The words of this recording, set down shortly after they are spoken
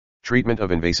Treatment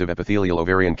of invasive epithelial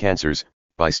ovarian cancers,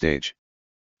 by stage.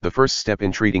 The first step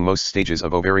in treating most stages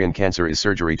of ovarian cancer is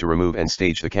surgery to remove and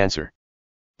stage the cancer.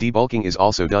 Debulking is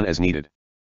also done as needed.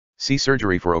 See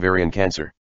surgery for ovarian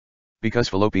cancer. Because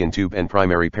fallopian tube and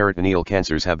primary peritoneal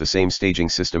cancers have the same staging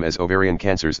system as ovarian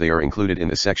cancers, they are included in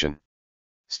this section.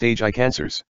 Stage I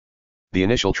cancers. The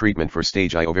initial treatment for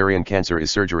stage I ovarian cancer is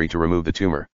surgery to remove the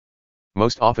tumor.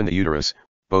 Most often the uterus,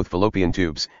 both fallopian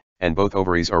tubes, and both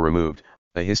ovaries are removed,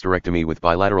 a hysterectomy with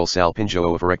bilateral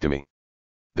salpingo-oophorectomy.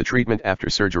 The treatment after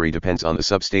surgery depends on the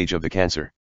substage of the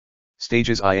cancer.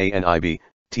 Stages IA and IB,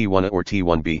 T1 or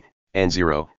T1B,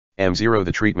 N0, M0.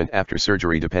 The treatment after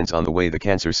surgery depends on the way the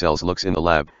cancer cells looks in the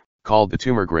lab, called the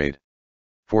tumor grade.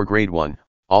 For grade 1,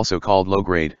 also called low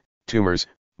grade, tumors,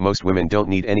 most women don't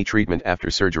need any treatment after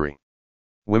surgery.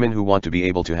 Women who want to be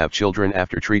able to have children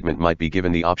after treatment might be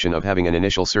given the option of having an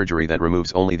initial surgery that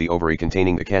removes only the ovary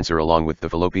containing the cancer along with the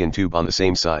fallopian tube on the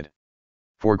same side.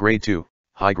 For grade 2,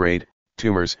 high grade,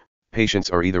 tumors,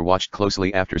 patients are either watched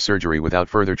closely after surgery without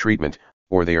further treatment,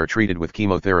 or they are treated with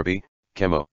chemotherapy,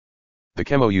 chemo. The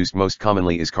chemo used most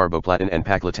commonly is carboplatin and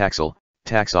paclitaxel,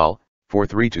 Taxol, for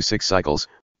 3 to 6 cycles,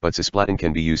 but cisplatin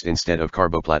can be used instead of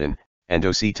carboplatin, and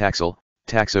docetaxel,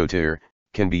 Taxotere,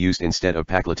 can be used instead of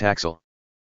paclitaxel.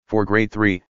 For grade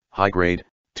 3, high-grade,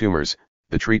 tumors,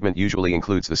 the treatment usually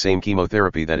includes the same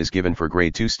chemotherapy that is given for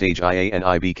grade 2 stage IA and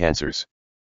IB cancers.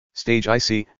 Stage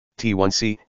IC,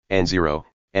 T1C, N0,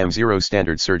 M0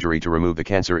 standard surgery to remove the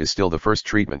cancer is still the first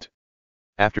treatment.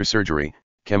 After surgery,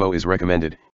 chemo is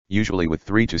recommended, usually with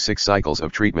 3 to 6 cycles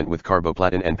of treatment with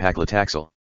carboplatin and paclitaxel.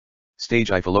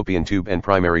 Stage I fallopian tube and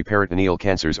primary peritoneal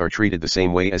cancers are treated the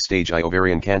same way as stage I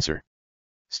ovarian cancer.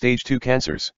 Stage 2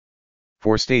 cancers.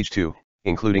 For stage 2,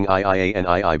 including IIA and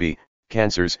IIB,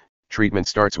 cancers, treatment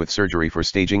starts with surgery for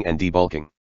staging and debulking.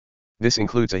 This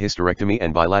includes a hysterectomy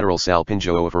and bilateral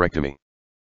salpingo-oophorectomy.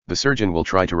 The surgeon will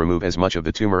try to remove as much of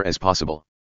the tumor as possible.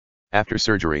 After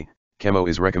surgery, chemo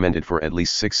is recommended for at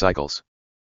least 6 cycles.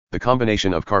 The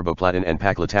combination of carboplatin and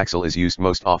paclitaxel is used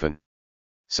most often.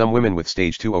 Some women with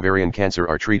stage 2 ovarian cancer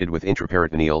are treated with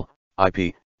intraperitoneal,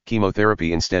 IP,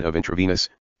 chemotherapy instead of intravenous,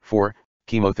 4,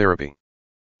 chemotherapy.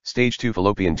 Stage 2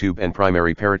 fallopian tube and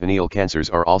primary peritoneal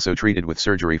cancers are also treated with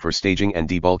surgery for staging and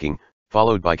debulking,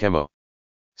 followed by chemo.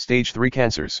 Stage 3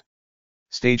 cancers.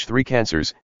 Stage 3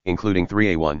 cancers, including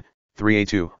 3A1,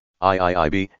 3A2,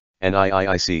 IIIB, and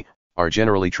IIIC, are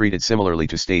generally treated similarly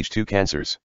to stage 2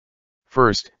 cancers.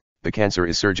 First, the cancer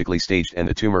is surgically staged and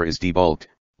the tumor is debulked,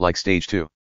 like stage 2.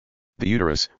 The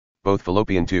uterus, both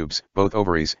fallopian tubes, both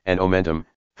ovaries, and omentum,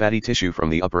 fatty tissue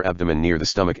from the upper abdomen near the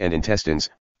stomach and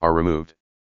intestines, are removed.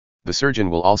 The surgeon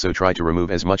will also try to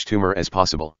remove as much tumor as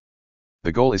possible.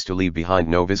 The goal is to leave behind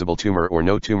no visible tumor or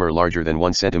no tumor larger than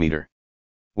 1 centimeter.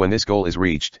 When this goal is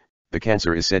reached, the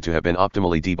cancer is said to have been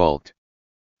optimally debulked.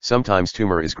 Sometimes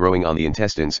tumor is growing on the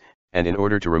intestines, and in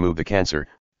order to remove the cancer,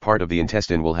 part of the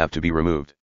intestine will have to be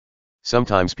removed.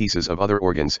 Sometimes pieces of other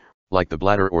organs, like the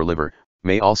bladder or liver,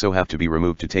 may also have to be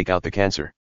removed to take out the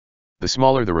cancer. The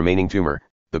smaller the remaining tumor,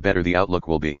 the better the outlook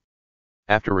will be.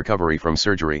 After recovery from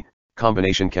surgery,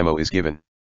 combination chemo is given.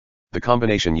 The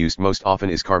combination used most often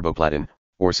is carboplatin,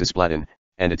 or cisplatin,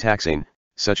 and a taxane,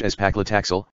 such as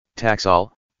paclitaxel,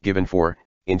 Taxol, given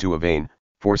into a vein,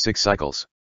 for 6 cycles.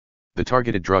 The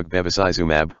targeted drug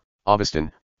bevacizumab,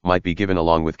 Avastin, might be given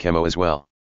along with chemo as well.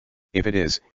 If it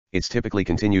is, it's typically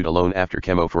continued alone after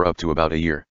chemo for up to about a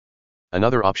year.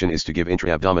 Another option is to give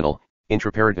intraabdominal,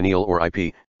 intraperitoneal or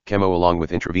IP, chemo along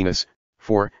with intravenous,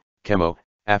 chemo,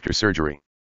 after surgery.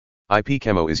 IP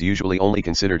chemo is usually only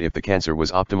considered if the cancer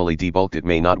was optimally debulked. It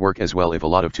may not work as well if a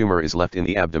lot of tumor is left in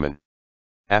the abdomen.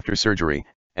 After surgery,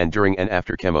 and during and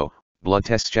after chemo, blood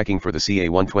tests checking for the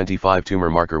CA125 tumor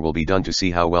marker will be done to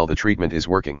see how well the treatment is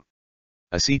working.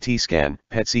 A CT scan,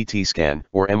 PET-CT scan,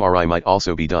 or MRI might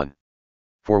also be done.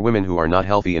 For women who are not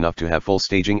healthy enough to have full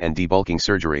staging and debulking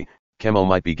surgery, chemo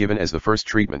might be given as the first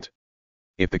treatment.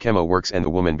 If the chemo works and the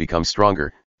woman becomes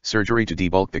stronger, surgery to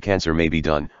debulk the cancer may be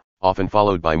done, often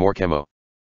followed by more chemo.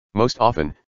 Most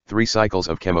often, 3 cycles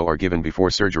of chemo are given before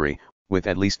surgery, with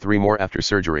at least 3 more after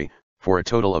surgery, for a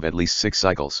total of at least 6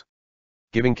 cycles.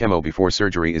 Giving chemo before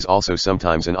surgery is also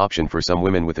sometimes an option for some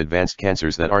women with advanced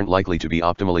cancers that aren't likely to be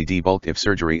optimally debulked if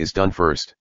surgery is done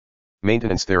first.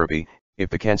 Maintenance therapy, if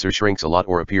the cancer shrinks a lot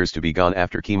or appears to be gone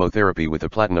after chemotherapy with a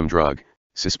platinum drug,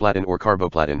 cisplatin or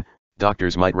carboplatin,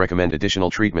 doctors might recommend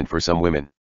additional treatment for some women.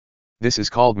 This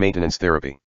is called maintenance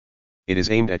therapy. It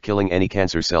is aimed at killing any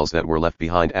cancer cells that were left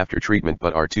behind after treatment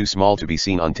but are too small to be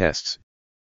seen on tests.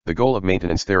 The goal of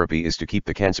maintenance therapy is to keep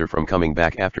the cancer from coming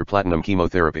back after platinum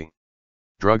chemotherapy.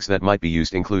 Drugs that might be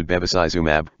used include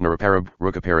bevacizumab, niraparib,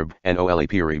 rucaparib, and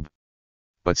olaparib.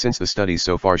 But since the studies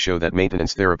so far show that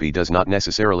maintenance therapy does not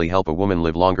necessarily help a woman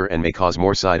live longer and may cause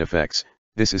more side effects,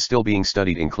 this is still being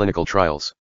studied in clinical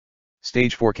trials.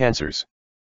 Stage 4 cancers.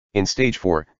 In stage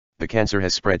 4, the cancer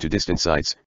has spread to distant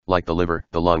sites, like the liver,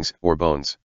 the lungs, or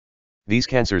bones. These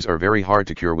cancers are very hard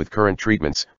to cure with current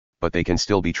treatments, but they can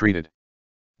still be treated.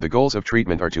 The goals of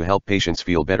treatment are to help patients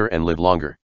feel better and live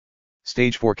longer.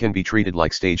 Stage 4 can be treated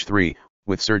like stage 3,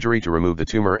 with surgery to remove the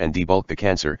tumor and debulk the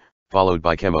cancer, followed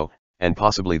by chemo, and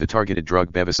possibly the targeted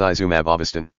drug bevacizumab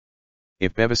Avastin.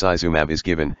 If bevacizumab is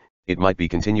given, it might be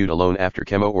continued alone after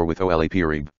chemo or with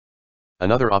olaparib.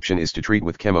 Another option is to treat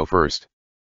with chemo first.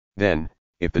 Then,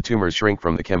 if the tumors shrink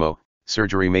from the chemo,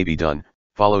 surgery may be done,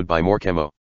 followed by more chemo.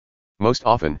 Most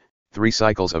often, 3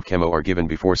 cycles of chemo are given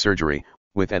before surgery,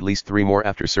 with at least 3 more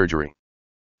after surgery.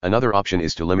 Another option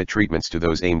is to limit treatments to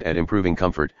those aimed at improving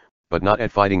comfort, but not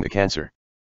at fighting the cancer.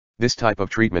 This type of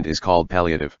treatment is called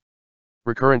palliative.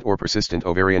 Recurrent or persistent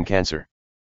ovarian cancer.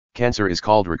 Cancer is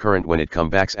called recurrent when it comes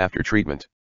back after treatment.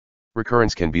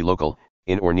 Recurrence can be local,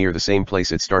 in or near the same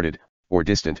place it started, or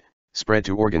distant, spread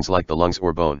to organs like the lungs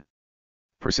or bone.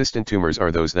 Persistent tumors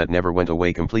are those that never went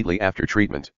away completely after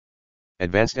treatment.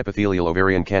 Advanced epithelial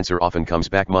ovarian cancer often comes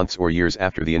back months or years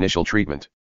after the initial treatment.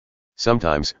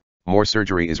 Sometimes, more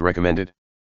surgery is recommended.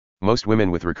 Most women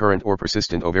with recurrent or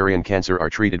persistent ovarian cancer are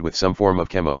treated with some form of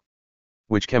chemo.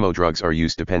 Which chemo drugs are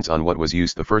used depends on what was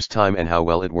used the first time and how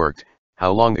well it worked,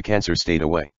 how long the cancer stayed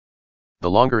away. The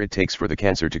longer it takes for the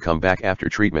cancer to come back after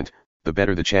treatment, the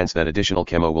better the chance that additional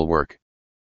chemo will work.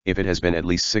 If it has been at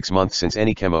least 6 months since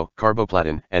any chemo,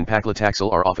 carboplatin and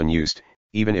paclitaxel are often used,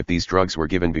 even if these drugs were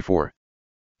given before.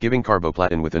 Giving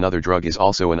carboplatin with another drug is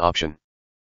also an option.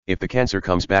 If the cancer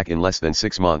comes back in less than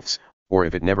 6 months, or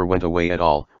if it never went away at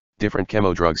all, different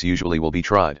chemo drugs usually will be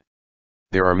tried.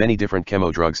 There are many different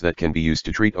chemo drugs that can be used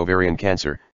to treat ovarian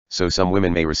cancer, so some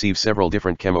women may receive several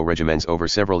different chemo regimens over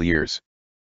several years.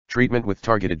 Treatment with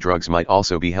targeted drugs might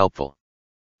also be helpful.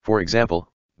 For example,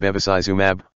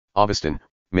 bevacizumab, Avastin,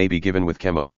 may be given with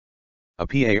chemo. A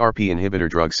PARP inhibitor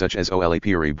drug such as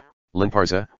olaparib,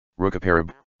 Lynparza,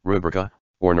 rucaparib, Rubrica,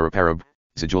 or niraparib,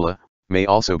 Zejula, may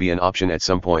also be an option at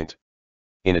some point.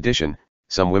 In addition,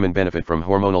 some women benefit from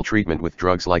hormonal treatment with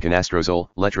drugs like anastrozole,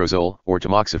 letrozole, or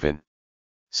tamoxifen.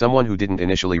 Someone who didn't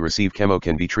initially receive chemo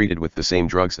can be treated with the same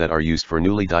drugs that are used for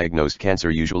newly diagnosed cancer,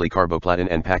 usually carboplatin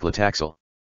and paclitaxel.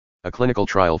 A clinical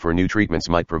trial for new treatments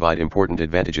might provide important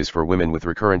advantages for women with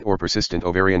recurrent or persistent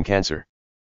ovarian cancer.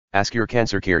 Ask your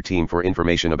cancer care team for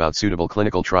information about suitable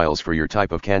clinical trials for your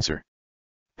type of cancer.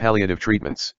 Palliative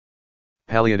treatments.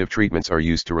 Palliative treatments are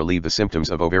used to relieve the symptoms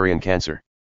of ovarian cancer.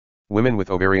 Women with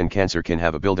ovarian cancer can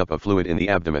have a buildup of fluid in the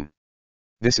abdomen.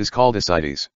 This is called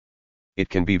ascites. It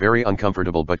can be very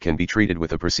uncomfortable but can be treated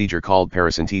with a procedure called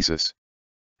paracentesis.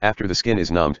 After the skin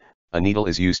is numbed, a needle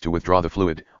is used to withdraw the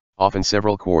fluid, often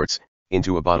several quarts,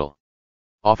 into a bottle.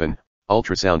 Often,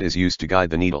 ultrasound is used to guide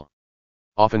the needle.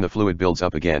 Often the fluid builds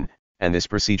up again, and this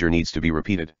procedure needs to be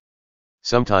repeated.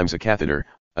 Sometimes a catheter,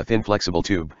 a thin flexible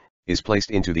tube, is placed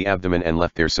into the abdomen and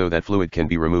left there so that fluid can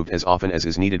be removed as often as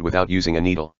is needed without using a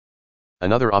needle.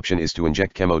 Another option is to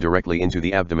inject chemo directly into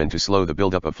the abdomen to slow the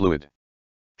buildup of fluid.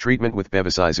 Treatment with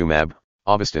bevacizumab,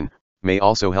 Avastin, may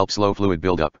also help slow fluid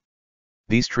buildup.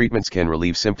 These treatments can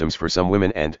relieve symptoms for some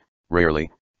women and,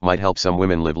 rarely, might help some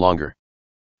women live longer.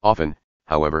 Often,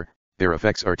 however, their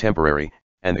effects are temporary,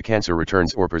 and the cancer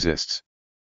returns or persists.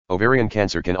 Ovarian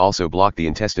cancer can also block the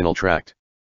intestinal tract.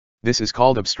 This is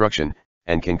called obstruction,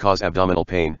 and can cause abdominal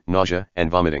pain, nausea, and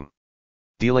vomiting.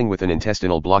 Dealing with an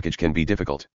intestinal blockage can be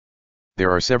difficult. There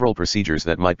are several procedures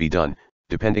that might be done,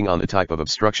 depending on the type of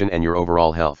obstruction and your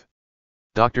overall health.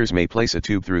 Doctors may place a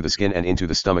tube through the skin and into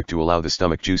the stomach to allow the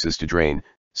stomach juices to drain,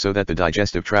 so that the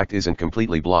digestive tract isn't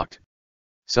completely blocked.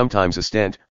 Sometimes a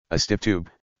stent, a stiff tube,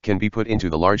 can be put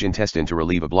into the large intestine to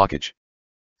relieve a blockage.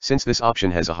 Since this option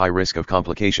has a high risk of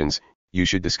complications, you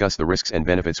should discuss the risks and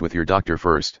benefits with your doctor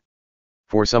first.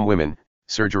 For some women,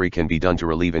 surgery can be done to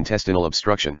relieve intestinal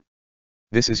obstruction.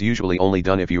 This is usually only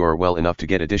done if you are well enough to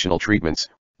get additional treatments,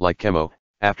 like chemo,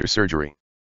 after surgery.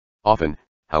 Often,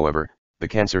 however, the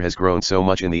cancer has grown so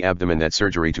much in the abdomen that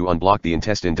surgery to unblock the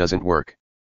intestine doesn't work.